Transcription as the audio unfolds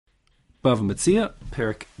Bava Metzia,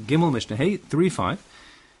 Perik Gimel Mishnah Hey 3-5.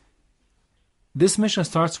 This Mishnah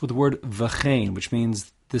starts with the word v'chein, which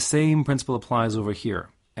means the same principle applies over here.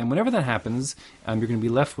 And whenever that happens, you're going to be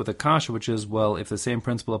left with a kasha, which is, well, if the same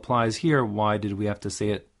principle applies here, why did we have to say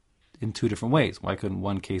it in two different ways? Why couldn't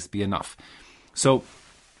one case be enough? So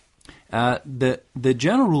the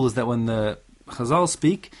general rule is that when the Chazal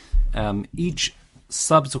speak, each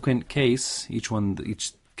subsequent case, each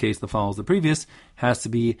case that follows the previous, has to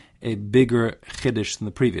be a bigger chiddush than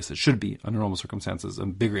the previous. It should be, under normal circumstances, a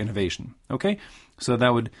bigger innovation. Okay? So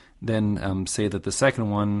that would then say that the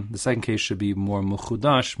second case should be more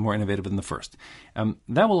muchudash, more innovative than the first.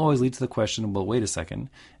 That will always lead to the question, well, wait a second.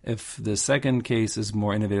 If the second case is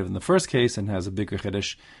more innovative than the first case and has a bigger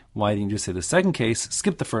chiddush, why didn't you just say the second case,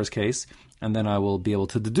 skip the first case, and then I will be able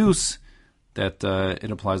to deduce that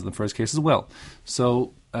it applies in the first case as well.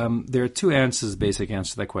 So there are two basic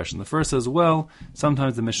answers to that question. The first is, well,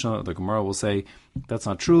 sometimes the Mishnah, the Gemara will say, that's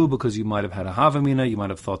not true because you might have had a havamina, you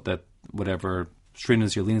might have thought that whatever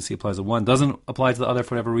stringency or leniency applies to one doesn't apply to the other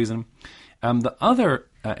for whatever reason. The other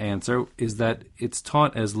answer is that it's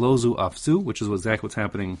taught as lozu afzu, which is exactly what's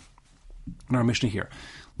happening in our Mishnah here.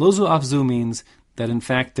 Lozu afzu means that in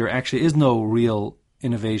fact there actually is no real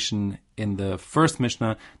innovation in the first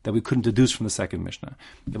Mishnah that we couldn't deduce from the second Mishnah.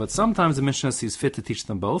 But sometimes the Mishnah sees fit to teach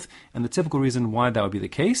them both, and the typical reason why that would be the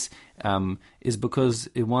case is because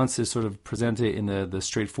it wants to sort of present it in the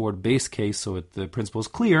straightforward base case so the principle is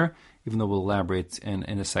clear, even though we'll elaborate in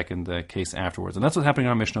a second case afterwards. And that's what's happening in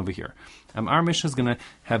our Mishnah over here. Our Mishnah is going to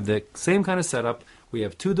have the same kind of setup. We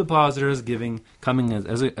have two depositors coming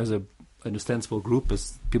as an ostensible group,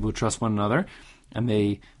 as people who trust one another, and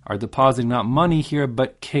they are depositing not money here,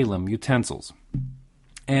 but kalim, utensils.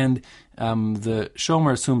 And the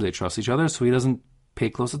shomer assumes they trust each other, so he doesn't pay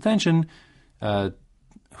close attention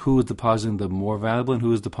who is depositing the more valuable and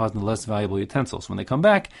who is depositing the less valuable utensil. So when they come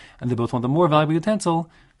back and they both want the more valuable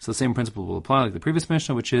utensil, so the same principle will apply like the previous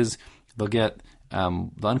Mishnah, which is they'll get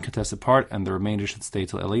the uncontested part and the remainder should stay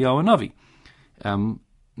till Eliyahu and Navi.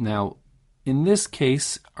 Now, in this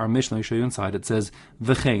case, our Mishnah, let me show you inside, it says,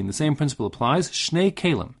 v'chein, the same principle applies, shnei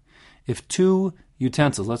kelim. If two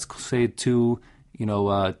utensils, let's say two,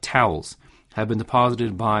 towels, have been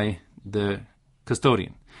deposited by the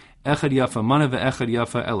custodian, echad yafa mana ve'echad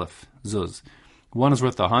yafa elef, zuz. One is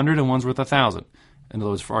worth 100 and one's worth 1,000. In other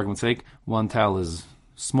words, for argument's sake, one towel is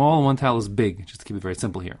small and one towel is big, just to keep it very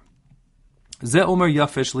simple here. Ze omer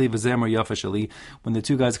yafesh li v'ze omer yafesh li. When the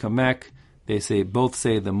two guys come back, they both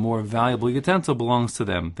say the more valuable utensil belongs to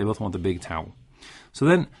them. They both want the big towel. So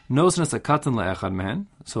then, nosnas akatan le'echad mehen.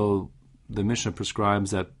 So the Mishnah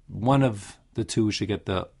prescribes that one of the two should get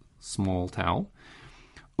the small towel.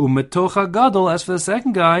 Umetocha gadol, as for the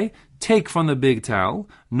second guy, take from the big towel,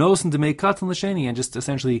 nosan to make katan l'sheni, and just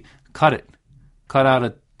essentially cut it. Cut out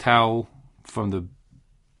a towel from the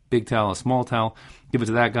big towel, a small towel, give it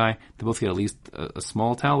to that guy. They both get at least a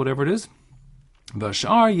small towel, whatever it is.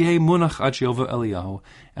 V'ashar yeh munach ad sheyova Eliyahu,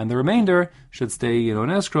 and the remainder should stay, in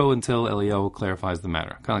escrow until Eliyahu clarifies the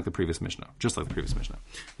matter, kind of like the previous Mishnah, just like the previous Mishnah.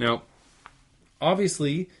 Now,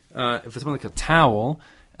 obviously, if it's something like a towel,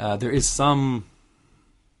 there is some,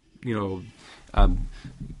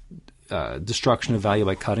 destruction of value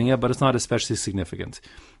by cutting it, but it's not especially significant.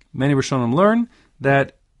 Many Rishonim learn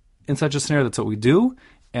that in such a scenario, that's what we do,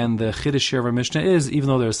 and the chiddush here of our Mishnah is, even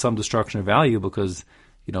though there's some destruction of value, because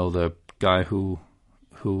the guy who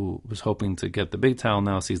was hoping to get the big towel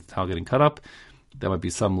now sees the towel getting cut up, there might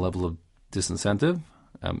be some level of disincentive,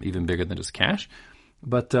 even bigger than just cash.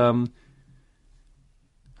 But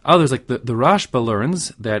others, like the Rashba, learns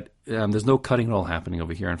that there's no cutting at all happening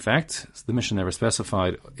over here. In fact, the Mishnah never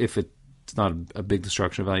specified if it's not a big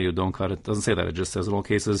destruction of value, don't cut it. It doesn't say that. It just says in all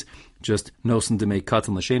cases, just nosen to make cuts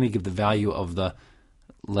on the sheni, give the value of the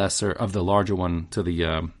larger one to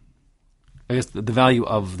the the value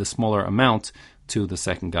of the smaller amount to the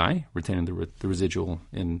second guy, retaining the residual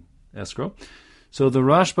in escrow. So the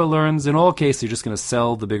Rashba learns, in all cases, you're just going to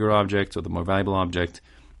sell the bigger object or the more valuable object,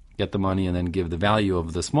 get the money, and then give the value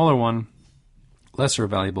of the smaller one, lesser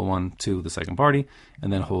valuable one, to the second party,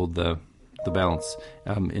 and then hold the balance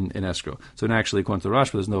in escrow. So actually, according to the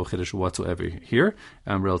Rashba, there's no chiddush whatsoever here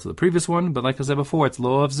relative to the previous one. But like I said before, it's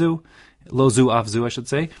lo zu afzu, I should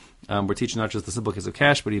say. We're teaching not just the simple case of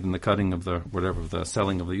cash, but even the cutting of the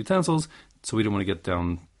selling of the utensils. So we don't want to get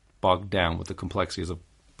bogged down with the complexities of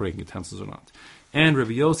breaking utensils or not. And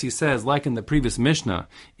Rabbi Yossi says, like in the previous Mishnah,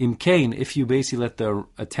 in Cain, if you basically let the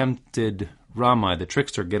attempted Ramai, the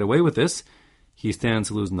trickster, get away with this, he stands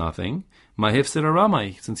to lose nothing. Mahifsid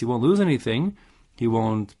Ramai, since he won't lose anything, he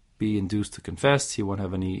won't be induced to confess. He won't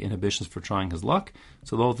have any inhibitions for trying his luck.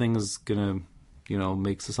 So the whole thing is going to,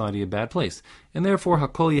 make society a bad place. And therefore,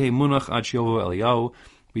 Hakol Yehe Munach Ad Sheyovo Eliyahu,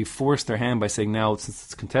 we force their hand by saying now, since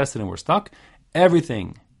it's contested and we're stuck,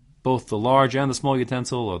 everything, both the large and the small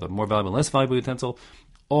utensil, or the more valuable and less valuable utensil,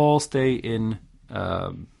 all stay in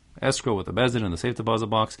escrow with the Bezdin and the safe deposit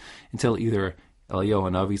box until either Eliyahu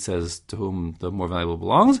Hanavi says to whom the more valuable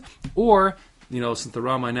belongs, or since the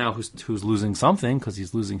Ramai now who's losing something because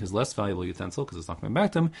he's losing his less valuable utensil because it's not coming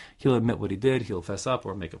back to him, he'll admit what he did, he'll fess up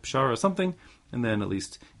or make a pshara or something, and then at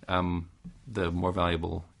least the more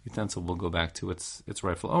valuable utensil will go back to its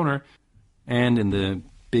rightful owner. And in the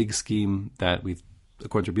big scheme that we've,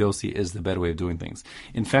 according to Biosi, is the better way of doing things.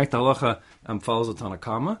 In fact, halacha follows the Tanna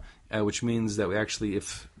Kama, which means that we actually,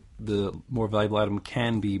 if the more valuable item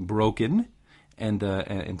can be broken and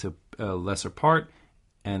into a lesser part,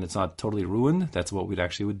 and it's not totally ruined, that's what we'd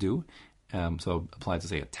actually would do. So apply to,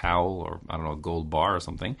 say, a towel or, I don't know, a gold bar or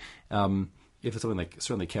something. If it's something like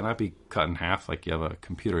certainly cannot be cut in half, like you have a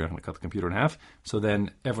computer, you're not going to cut the computer in half, so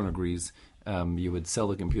then everyone agrees you would sell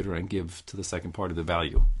the computer and give to the second party the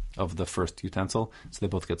value of the first utensil, so they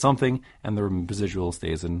both get something, and the residual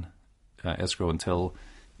stays in escrow until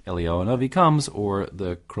Eliyahu Hanavi comes or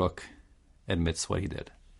the crook admits what he did.